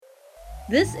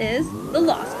This is the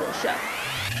Law School Show,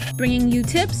 bringing you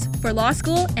tips for law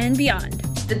school and beyond.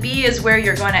 The B is where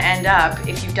you're going to end up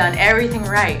if you've done everything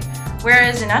right.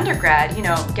 Whereas in undergrad,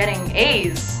 getting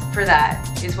A's for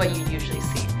that is what you usually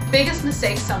see. Biggest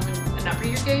mistake a number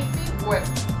you gave me were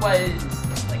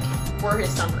his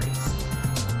summaries.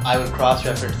 I would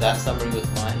cross-reference that summary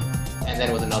with mine, and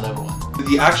then with another one.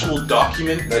 The actual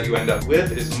document that you end up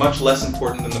with is much less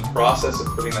important than the process of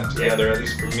putting that together, at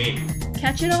least for me.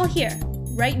 Catch it all here,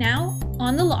 right now,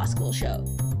 on the Law School Show.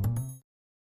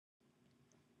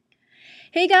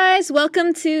 Hey guys,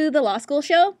 welcome to the Law School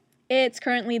Show. It's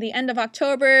currently the end of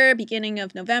October, beginning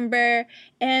of November,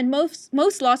 and most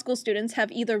law school students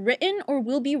have either written or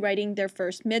will be writing their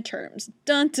first midterms.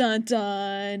 Dun dun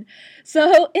dun!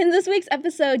 So in this week's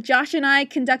episode, Josh and I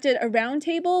conducted a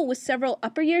roundtable with several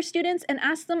upper year students and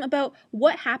asked them about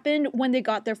what happened when they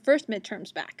got their first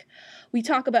midterms back. We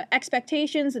talk about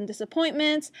expectations and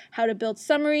disappointments, how to build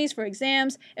summaries for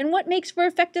exams, and what makes for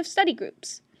effective study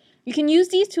groups. You can use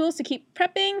these tools to keep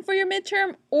prepping for your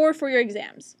midterm or for your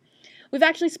exams. We've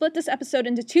actually split this episode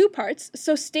into two parts,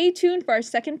 so stay tuned for our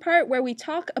second part where we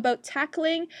talk about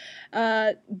tackling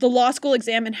the law school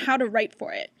exam and how to write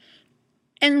for it.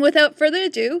 And without further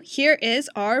ado, here is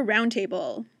our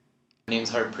roundtable. My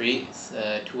name's Harpreet,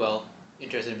 2L,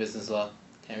 interested in business law.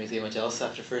 Can't really say much else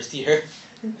after first year.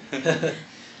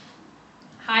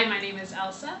 Hi, my name is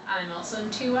Elsa. I'm also in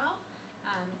 2L.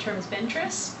 In terms of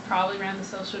interest, probably around the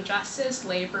social justice,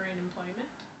 labor, and employment.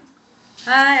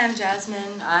 Hi, I'm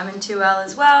Jasmine. I'm in 2L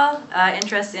as well.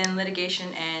 Interest in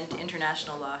litigation and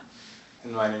international law.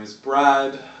 And my name is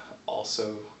Brad,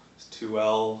 also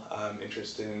 2L. I'm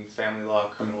interested in family law,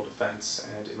 criminal defense,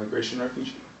 and immigration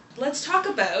refugee. Let's talk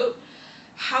about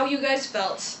how you guys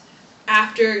felt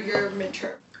after your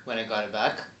midterm. When I got it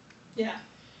back, Yeah.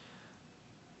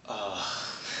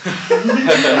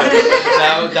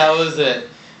 that was it.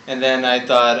 And then I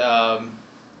thought,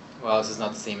 this is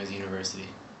not the same as university.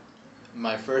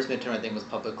 My first midterm, I think, was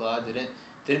public law. Didn't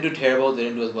do terrible,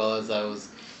 didn't do as well as I was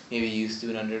maybe used to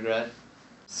in undergrad.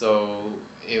 So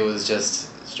it was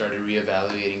just started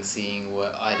reevaluating, seeing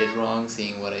what I did wrong,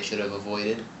 seeing what I should have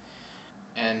avoided,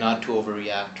 and not to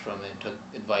overreact from it. Took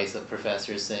advice of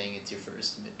professors saying it's your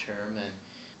first midterm, and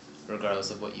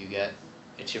regardless of what you get,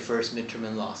 it's your first midterm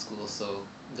in law school, so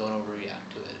don't overreact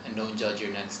to it, and don't judge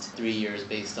your next 3 years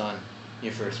based on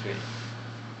your first grade.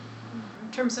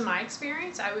 In terms of my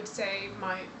experience, I would say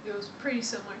it was pretty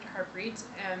similar to Harpreet's,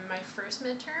 and my first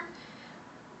midterm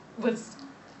was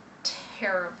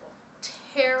terrible.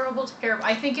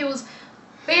 I think it was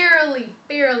barely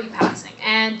passing,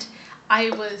 and I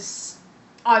was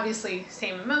obviously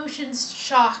same emotions,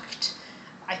 shocked.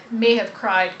 I may have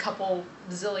cried a couple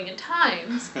zillion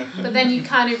times, but then you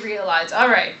kind of realize, all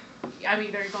right, I'm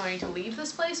either going to leave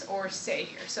this place or stay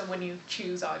here. So when you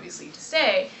choose, obviously, to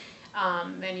stay,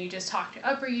 then you just talk to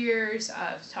upper years,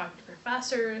 talk to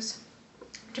professors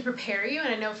to prepare you. And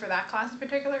I know for that class in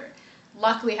particular,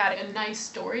 luckily had a nice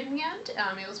story in the end.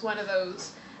 It was one of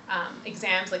those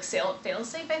exams like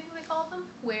fail-safe, I think they call them,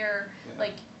 where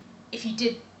if you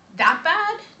did that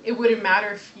bad, it wouldn't matter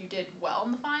if you did well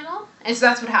in the final. And so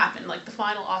that's what happened. Like the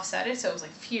final offset it, so it was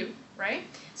like phew, right?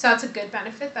 So that's a good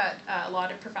benefit that a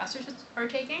lot of professors are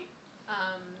taking.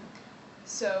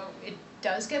 So it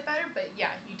does get better, but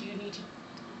yeah, you do need to,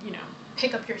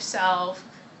 pick up yourself,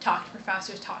 talk to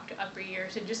professors, talk to upper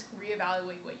years, and just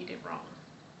reevaluate what you did wrong.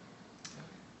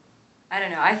 I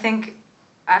don't know. I think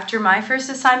after my first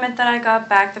assignment that I got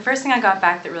back, the first thing I got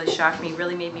back that really shocked me,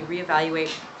 really made me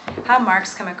reevaluate how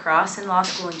marks come across in law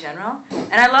school in general.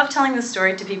 And I love telling this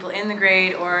story to people in the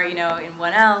grade or, in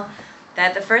 1L,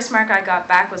 that the first mark I got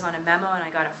back was on a memo and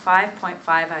I got a 5.5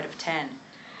 out of 10.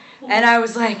 And I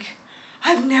was like,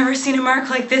 I've never seen a mark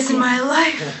like this in my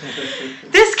life.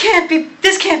 This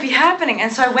can't be happening.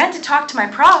 And so I went to talk to my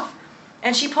prof,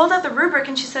 and she pulled out the rubric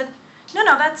and she said, no,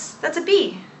 that's a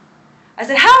B. I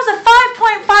said, how is a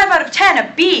 5.5 out of 10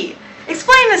 a B?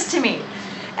 Explain this to me.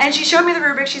 And she showed me the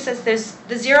rubric. She says there's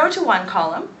the 0 to 1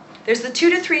 column, there's the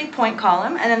 2 to 3 point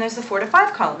column, and then there's the 4 to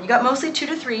 5 column. You got mostly 2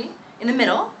 to 3 in the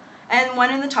middle and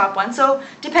 1 in the top one. So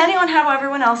depending on how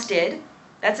everyone else did,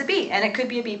 that's a B, and it could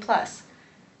be a B+.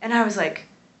 And I was like,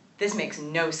 this makes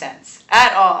no sense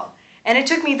at all. And it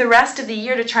took me the rest of the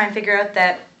year to try and figure out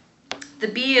that the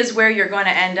B is where you're going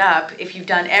to end up if you've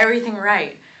done everything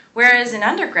right. Whereas in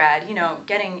undergrad,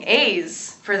 getting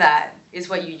A's for that is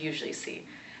what you usually see.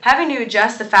 Having to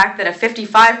adjust the fact that a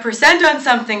 55% on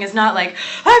something is not like,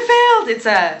 I failed,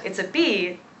 it's a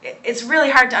B, it's really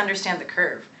hard to understand the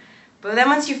curve. But then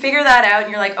once you figure that out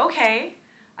and you're like, okay,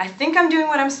 I think I'm doing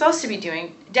what I'm supposed to be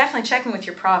doing. Definitely checking with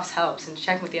your profs helps, and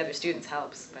checking with the other students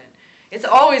helps, but it's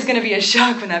always going to be a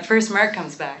shock when that first mark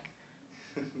comes back.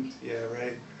 Yeah,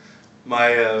 right.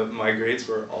 My grades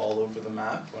were all over the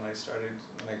map when I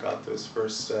got those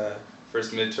first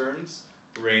midterms.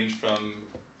 Ranged from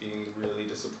being really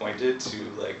disappointed to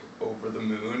like over the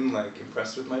moon, like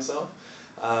impressed with myself,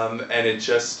 and it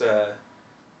just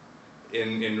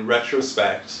in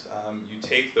retrospect, you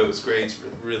take those grades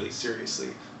really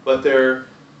seriously, but they're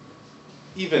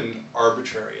even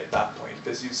arbitrary at that point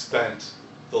because you spent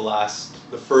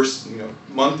the first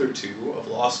month or two of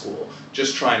law school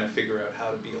just trying to figure out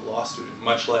how to be a law student,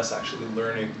 much less actually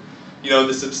learning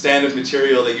the substantive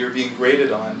material that you're being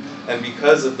graded on. And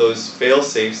because of those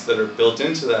fail-safes that are built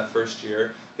into that first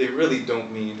year, they really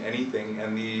don't mean anything.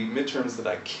 And the midterms that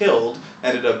I killed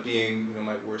ended up being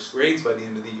my worst grades by the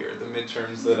end of the year. The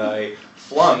midterms that I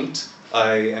flunked,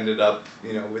 I ended up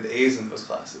with A's in those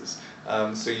classes.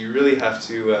 So you really have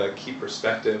to keep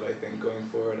perspective, I think, going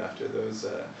forward after those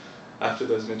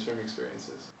midterm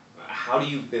experiences. How do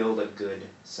you build a good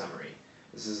summary?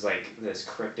 This is like this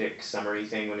cryptic summary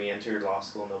thing when we enter law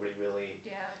school. Nobody really.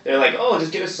 Yeah. They're like, oh,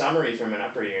 just get a summary from an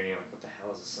upper year, and you're like, what the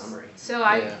hell is a summary? So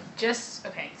I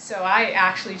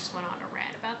actually just went on a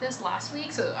rant about this last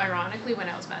week. So ironically, when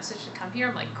I was messaged to come here,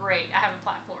 I'm like, great, I have a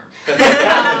platform.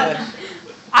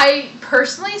 I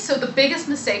personally, so the biggest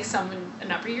mistake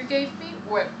an upper year gave me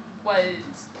were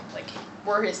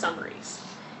his summaries.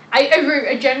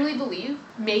 I generally believe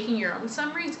making your own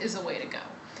summaries is a way to go.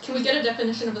 Can we get a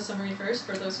definition of a summary first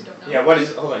for those who don't know? Yeah,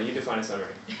 hold on, you define a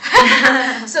summary.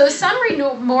 So a summary,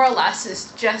 more or less,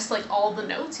 is just like all the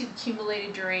notes you've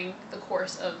accumulated during the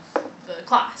course of the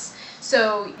class.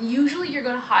 So usually you're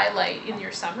going to highlight in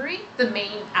your summary the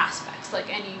main aspects, like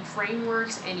any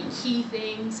frameworks, any key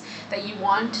things that you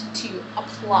want to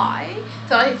apply.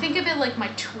 So I think of it like my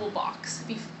toolbox.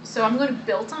 So I'm going to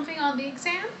build something on the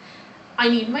exam. I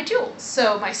need my tools.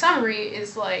 So my summary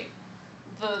is like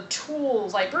the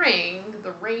tools I bring,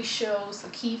 the ratios, the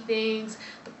key things,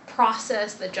 the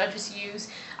process that judges use,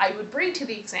 I would bring to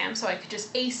the exam so I could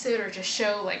just ace it or just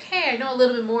show like, hey, I know a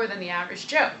little bit more than the average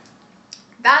Joe.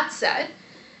 That said,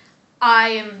 I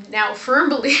am now a firm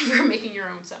believer in making your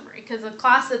own summary because the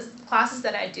classes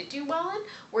that I did do well in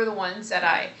were the ones that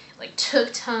I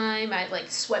took time, I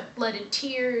sweat, blood, and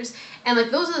tears, and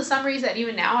those are the summaries that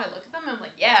even now I look at them and I'm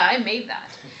like, yeah, I made that.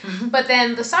 But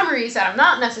then the summaries that I'm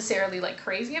not necessarily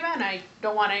crazy about and I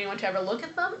don't want anyone to ever look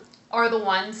at them are the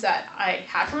ones that I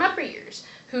had from upper years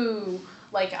who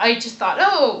I just thought,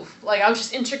 I'll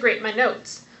just integrate my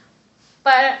notes.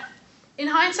 But in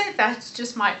hindsight, that's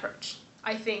just my approach.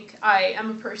 I think I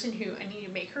am a person who I need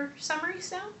to make her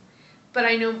summaries now, but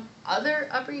I know other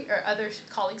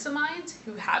colleagues of mine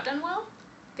who have done well.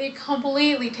 They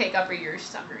completely take upper year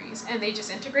summaries and they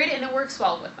just integrate it and it works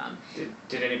well with them.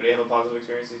 Did anybody have a positive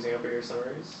experience using upper year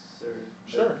summaries? Or?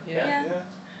 Sure. Yeah.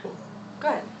 Go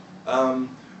ahead.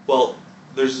 Well,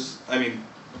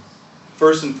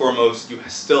 first and foremost, you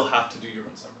still have to do your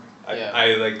own summary.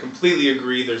 I completely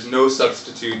agree. There's no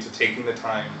substitute to taking the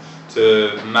time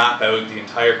to map out the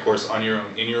entire course on your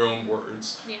own, in your own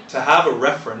words, to have a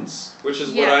reference, which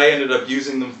is what I ended up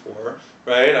using them for,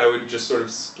 right? I would just sort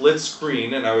of split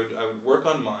screen and I would work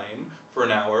on mine for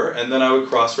an hour and then I would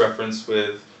cross-reference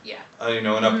with,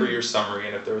 an upper year summary,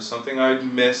 and if there was something I'd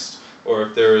missed or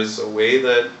if there was a way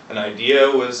that an idea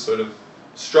was sort of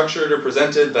structured or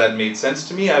presented that made sense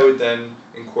to me, I would then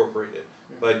incorporate it.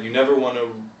 But you never want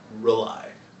to rely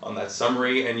on that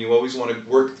summary and you always want to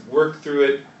work through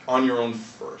it on your own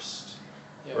first,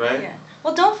 right? Yeah.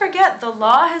 Well, don't forget, the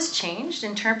law has changed,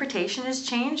 interpretation has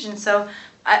changed, and so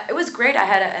it was great. I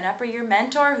had an upper year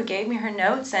mentor who gave me her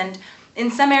notes, and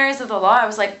in some areas of the law, I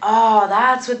was like, oh,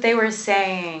 that's what they were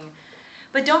saying.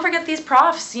 But don't forget these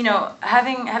profs,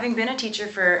 having been a teacher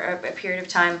for a period of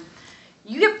time,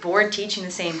 you get bored teaching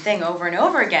the same thing over and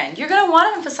over again. You're going to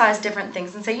want to emphasize different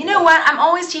things and say, you know what, I'm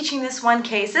always teaching this one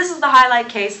case, this is the highlight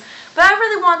case, but I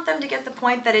really want them to get the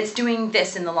point that it's doing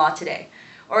this in the law today.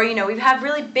 Or, we've had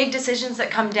really big decisions that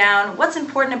come down. What's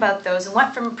important about those? And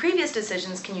what from previous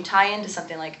decisions can you tie into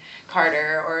something like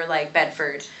Carter or like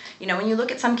Bedford? When you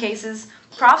look at some cases,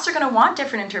 profs are going to want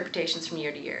different interpretations from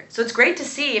year to year. So it's great to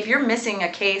see if you're missing a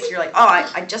case, you're like,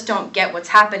 I just don't get what's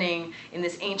happening in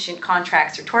this ancient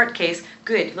contracts or tort case.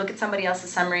 Good, look at somebody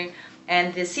else's summary.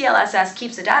 And the CLSS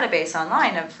keeps a database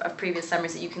online of previous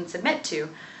summaries that you can submit to.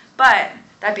 But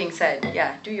that being said,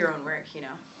 do your own work,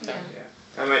 Yeah.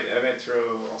 I might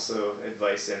throw also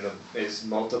advice in is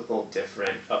multiple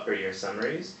different upper year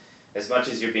summaries. as much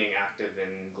as you're being active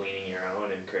in gleaning your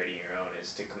own and creating your own,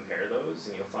 is to compare those,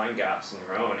 and you'll find gaps in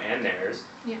your own and theirs,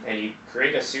 and you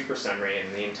create a super summary,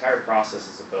 and the entire process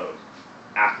is about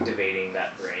activating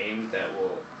that brain that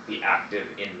will be active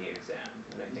in the exam,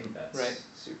 and I think that's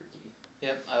super key.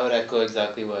 Yep, I would echo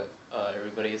exactly what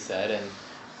everybody said, and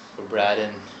what Brad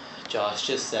and Josh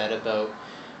just said about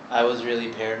I was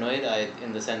really paranoid.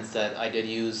 In the sense that I did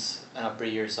use an upper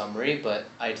year summary, but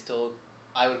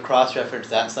I would cross-reference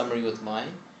that summary with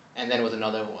mine, and then with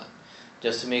another one,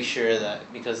 just to make sure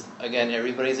that, because again,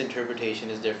 everybody's interpretation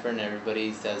is different,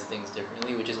 everybody says things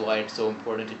differently, which is why it's so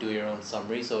important to do your own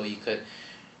summary, so you could,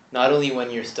 not only when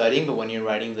you're studying, but when you're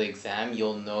writing the exam,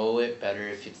 you'll know it better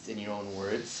if it's in your own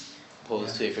words,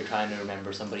 opposed to if you're trying to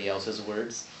remember somebody else's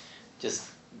words. Just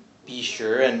be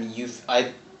sure, and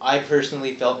I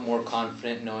personally felt more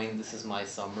confident knowing this is my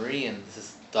summary, and this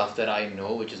is stuff that I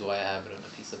know, which is why I have it on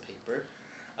a piece of paper.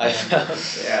 That's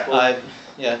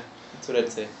what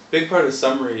I'd say. Big part of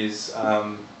summaries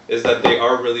is that they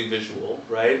are really visual,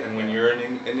 right? And when you're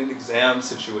in an exam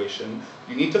situation,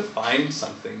 you need to find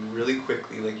something really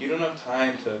quickly. Like, you don't have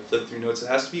time to flip through notes. It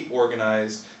has to be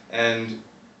organized, and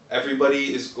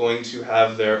everybody is going to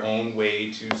have their own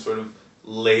way to sort of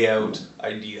lay out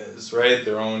ideas, right?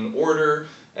 Their own order,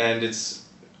 and it's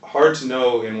hard to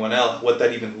know in 1L what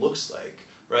that even looks like,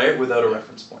 right? Without a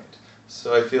reference point.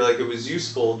 So I feel like it was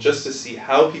useful just to see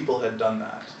how people had done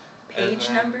that. Page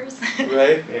numbers.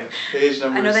 Right? Yeah. Page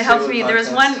numbers. I know they helped me. There was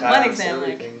one tabs, exam,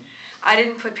 everything. like, I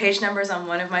didn't put page numbers on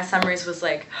one of my summaries, was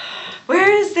like, where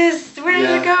is this? Where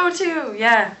did it go to?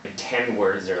 Yeah. 10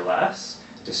 words or less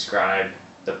describe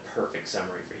the perfect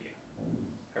summary for you.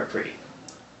 Harpreet.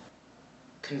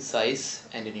 Concise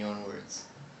and in your own words.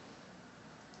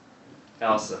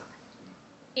 Elsa.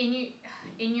 In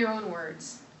your own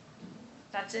words.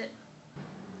 That's it.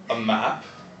 A map,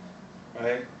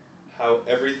 right? How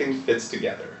everything fits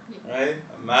together, right?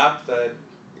 A map that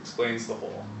explains the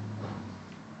whole.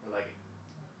 I like it.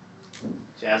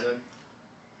 Jasmine?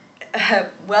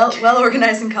 Well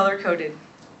organized and color coded.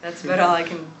 That's about all I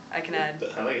can add.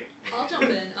 I like it. I'll jump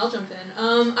in.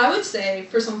 I would say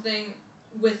for something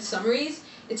with summaries,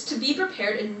 it's to be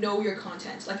prepared and know your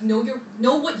content. Like,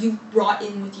 know what you brought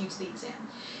in with you to the exam.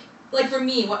 Like, for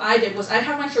me, what I did was I'd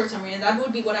have my short summary, and that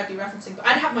would be what I'd be referencing, but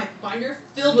I'd have my binder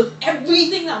filled with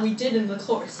everything that we did in the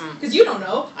course. Because you don't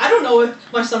know. I don't know if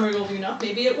my summary will be enough.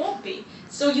 Maybe it won't be.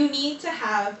 So you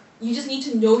just need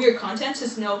to know your content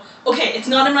to know, okay, it's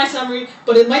not in my summary,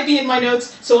 but it might be in my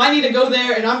notes, so I need to go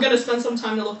there, and I'm going to spend some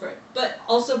time to look for it. But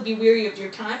also be wary of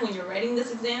your time when you're writing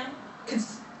this exam,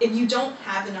 because if you don't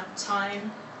have enough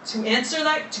time to answer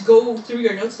that, to go through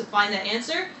your notes to find that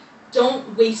answer,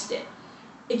 don't waste it.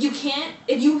 If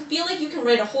you feel like you can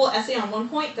write a whole essay on one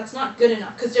point, that's not good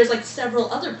enough, because there's like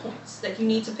several other points that you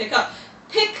need to pick up.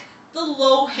 Pick the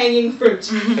low-hanging fruit.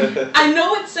 I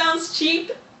know it sounds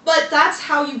cheap, but that's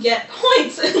how you get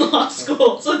points in law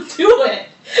school, so do it.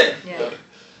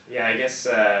 Yeah, I guess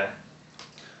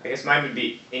mine would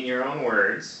be in your own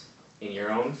words, in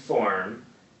your own form,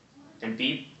 and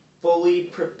be fully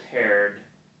prepared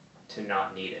to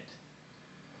not need it.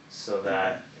 So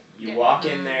that you walk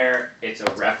in there, it's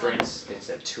a reference, it's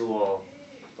a tool,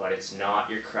 but it's not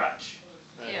your crutch.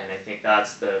 And I think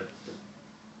that's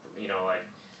I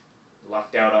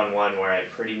lucked out on one where I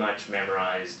pretty much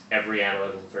memorized every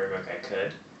analytical framework I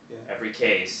could, every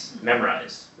case,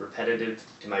 memorized, repetitive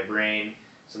to my brain,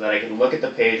 so that I could look at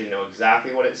the page and know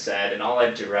exactly what it said, and all I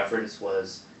had to reference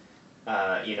was,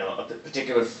 a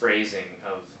particular phrasing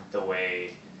of the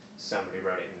way somebody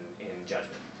wrote it in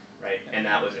judgment, right? And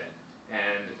that was it.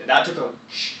 And that took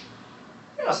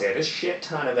a shit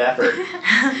ton of effort,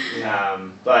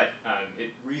 but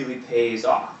it really pays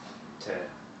off to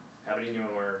have it in your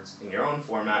own words, in your own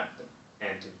format,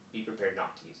 and to be prepared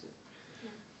not to use it.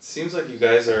 It seems like you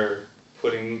guys are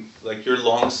putting, like, your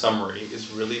long summary is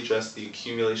really just the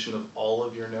accumulation of all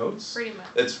of your notes. Pretty much.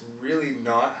 That's really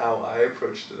not how I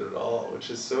approached it at all, which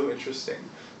is so interesting.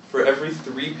 For every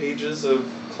 3 pages of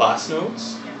class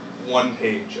notes, 1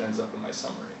 page ends up in my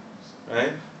summary,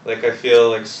 right? Like, I feel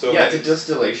like so. Yeah, it's a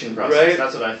distillation process. Right?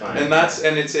 That's what I find.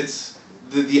 And it's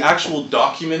the actual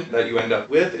document that you end up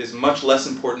with is much less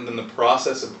important than the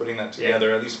process of putting that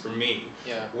together, at least for me.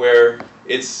 Yeah. Where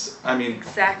it's,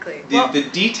 Exactly. The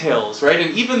details, right?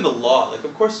 And even the law. Like,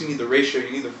 of course you need the ratio,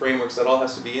 you need the frameworks, that all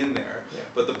has to be in there. Yeah.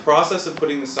 But the process of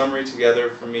putting the summary together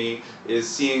for me is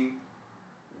seeing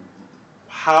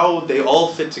how they all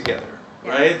fit together.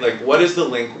 Right? Like, what is the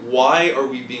link? Why are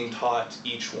we being taught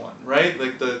each one? Right?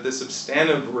 Like, the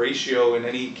substantive ratio in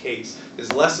any case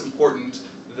is less important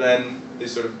than the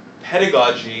sort of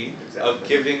pedagogy of Exactly.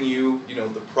 giving you,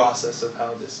 the process of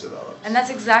how this develops. And that's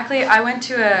exactly, I went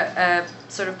to a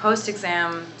sort of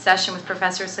post-exam session with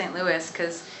Professor St. Louis,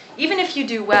 because even if you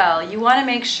do well, you want to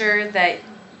make sure that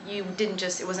you didn't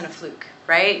just, it wasn't a fluke,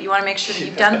 right? You want to make sure that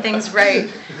you've done things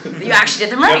right, that you actually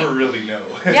did them right. You never really know.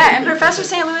 Yeah, and Professor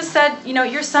St. Louis said,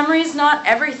 your summary is not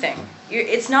everything.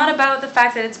 It's not about the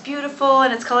fact that it's beautiful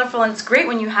and it's colorful, and it's great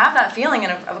when you have that feeling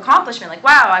of accomplishment, like,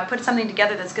 wow, I put something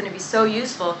together that's going to be so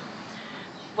useful.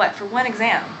 What, for one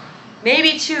exam?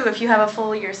 Maybe two if you have a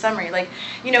full year summary. Like,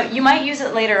 you might use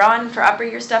it later on for upper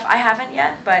year stuff. I haven't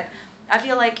yet, but I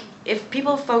feel like if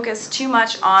people focus too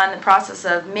much on the process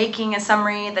of making a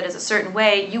summary that is a certain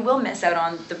way, you will miss out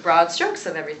on the broad strokes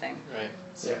of everything. Right.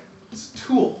 Yeah. It's a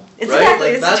tool, It's right? exactly,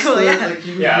 Like, it's a that's tool, the, yeah. Like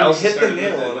you, Yeah, I you also hit the started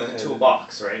nail with on a the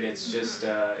toolbox, right? It's just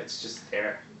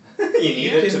there. You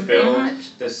need it to build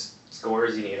the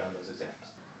scores you need on those exams.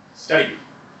 Study group.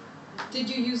 Did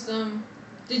you use them?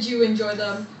 Did you enjoy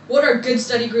them? What are good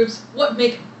study groups? What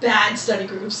make bad study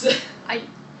groups? I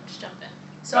just jump in.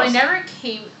 So I never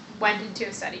went into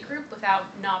a study group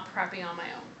without not prepping on my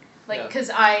own. Yeah. Because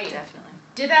I Definitely.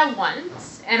 did that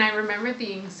once, and I remember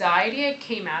the anxiety that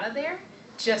came out of there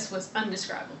just was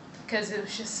undescribable. Because it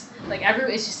was just like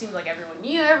it just seemed like everyone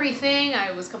knew everything.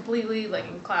 I was completely like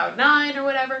in cloud 9 or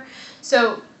whatever.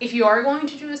 So if you are going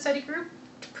to do a study group,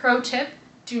 pro tip: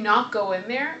 do not go in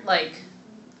there like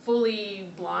fully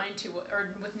blind to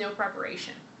or with no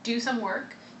preparation. Do some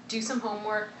work, do some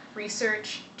homework,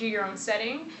 research, do your own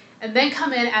studying, and then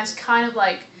come in as kind of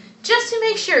like, just to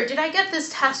make sure, did I get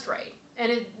this test right?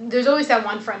 And there's always that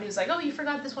one friend who's like, oh, you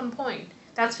forgot this one point.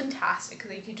 That's fantastic,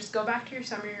 because you can just go back to your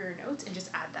summary or your notes and just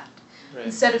add that. Right.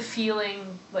 Instead of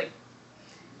feeling like,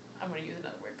 I'm going to use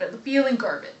another word, but feeling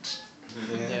garbage.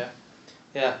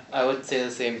 Yeah, I would say the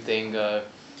same thing.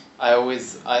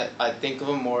 I think of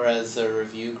them more as a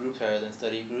review group rather than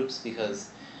study groups, because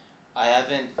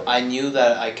I knew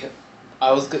that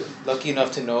I was lucky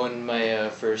enough to know in my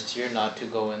first year not to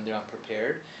go in there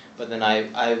unprepared, but then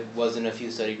I was in a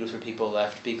few study groups where people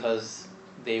left because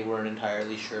they weren't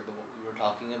entirely sure about what we were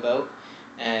talking about,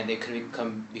 and it could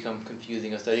become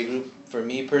confusing. A study group, for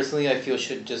me personally, I feel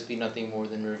should just be nothing more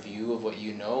than review of what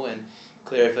you know and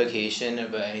clarification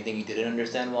about anything you didn't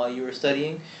understand while you were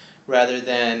studying, rather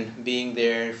than being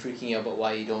there and freaking out about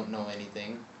why you don't know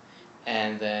anything.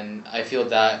 And then I feel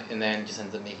that, and then just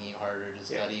ends up making it harder to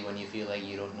study when you feel like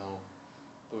you don't know,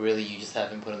 but really you just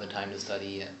haven't put in the time to study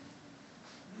yet.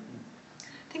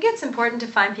 I think it's important to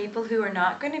find people who are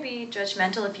not going to be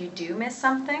judgmental if you do miss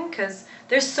something, because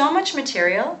there's so much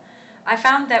material. I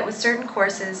found that with certain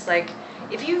courses, like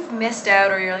if you've missed out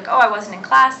or you're like, oh, I wasn't in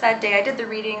class that day, I did the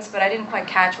readings, but I didn't quite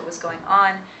catch what was going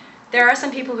on, there are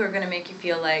some people who are going to make you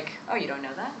feel like, oh, you don't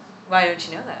know that? Why don't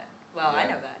you know that? Well, I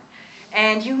know that.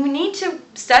 And you need to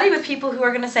study with people who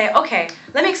are going to say, okay,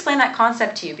 let me explain that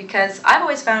concept to you, because I've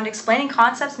always found explaining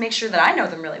concepts makes sure that I know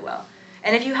them really well.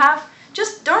 And if you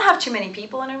just don't have too many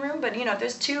people in a room, but if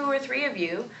there's 2 or 3 of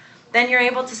you, then you're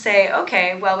able to say,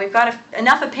 okay, well, we've got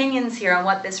enough opinions here on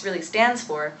what this really stands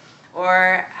for,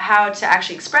 or how to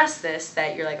actually express this,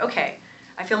 that you're like, okay,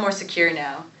 I feel more secure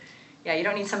now. Yeah, you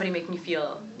don't need somebody making you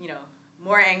feel,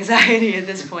 more anxiety at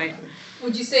this point.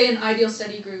 Would you say an ideal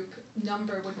study group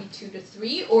number would be 2 to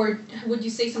 3, or would you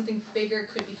say something bigger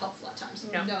could be helpful at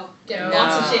times? No. Getting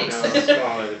lots of shakes.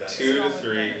 Smaller the better. 2 to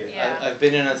 3. Yeah. I've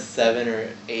been in a 7 or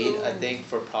 8, I think,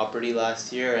 for property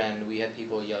last year, and we had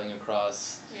people yelling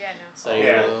across Yeah, no. study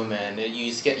room, and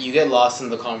you get lost in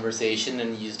the conversation,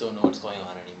 and you just don't know what's going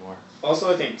on anymore.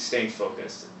 Also, I think staying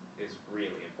focused is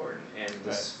really important, and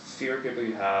the fewer people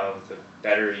you have, the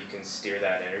better you can steer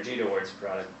that energy towards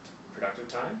productive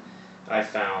time. I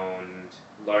found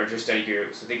larger study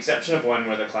groups, with the exception of one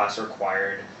where the class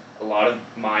required a lot of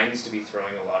minds to be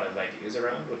throwing a lot of ideas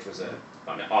around, which was an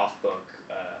off-book,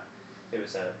 it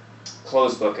was a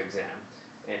closed book exam,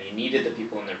 and you needed the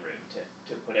people in the room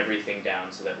to put everything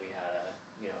down so that we had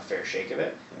a fair shake of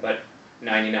it. But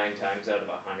 99 times out of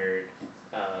 100,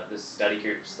 the study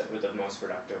groups that were the most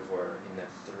productive were in the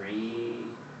 3,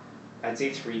 I'd say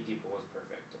 3 people was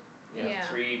perfect.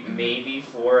 3, maybe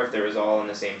 4 if there was all on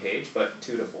the same page, but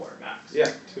 2 to 4 max.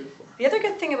 Yeah, 2 to 4. The other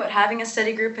good thing about having a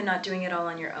study group and not doing it all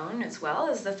on your own as well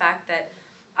is the fact that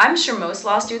I'm sure most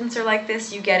law students are like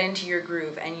this. You get into your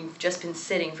groove and you've just been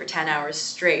sitting for 10 hours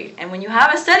straight. And when you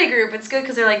have a study group, it's good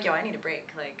because they're like, yo, I need a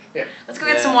break. Like, let's go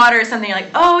get some water or something. You're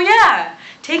like, oh yeah,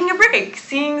 taking a break,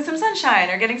 seeing some sunshine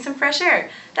or getting some fresh air.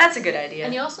 That's a good idea.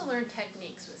 And you also learn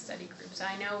techniques with study groups.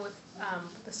 I know with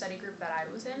the study group that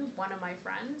I was in, one of my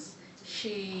friends,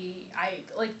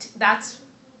 that's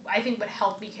I think what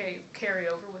helped me carry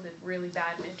over was a really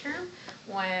bad midterm.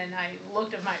 When I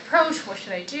looked at my approach, what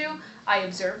should I do? I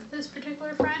observed this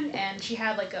particular friend, and she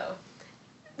had like a,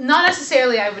 not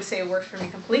necessarily I would say it worked for me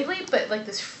completely, but like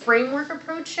this framework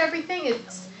approach to everything.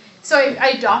 So I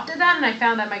adopted that, and I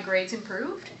found that my grades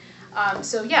improved.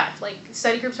 So yeah, like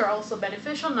study groups are also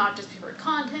beneficial, not just for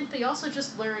content, but you also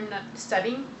just learn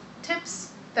studying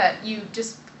tips that you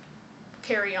just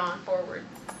carry on forward.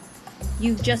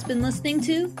 You've just been listening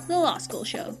to The Law School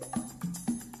Show.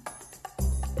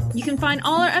 You can find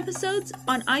all our episodes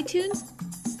on iTunes,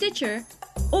 Stitcher,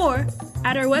 or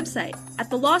at our website at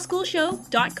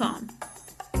thelawschoolshow.com.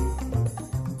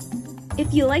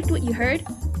 If you liked what you heard,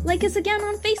 like us again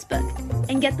on Facebook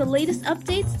and get the latest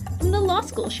updates from The Law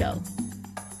School Show.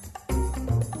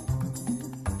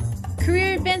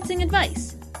 Career advancing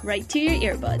advice right to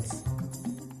your earbuds.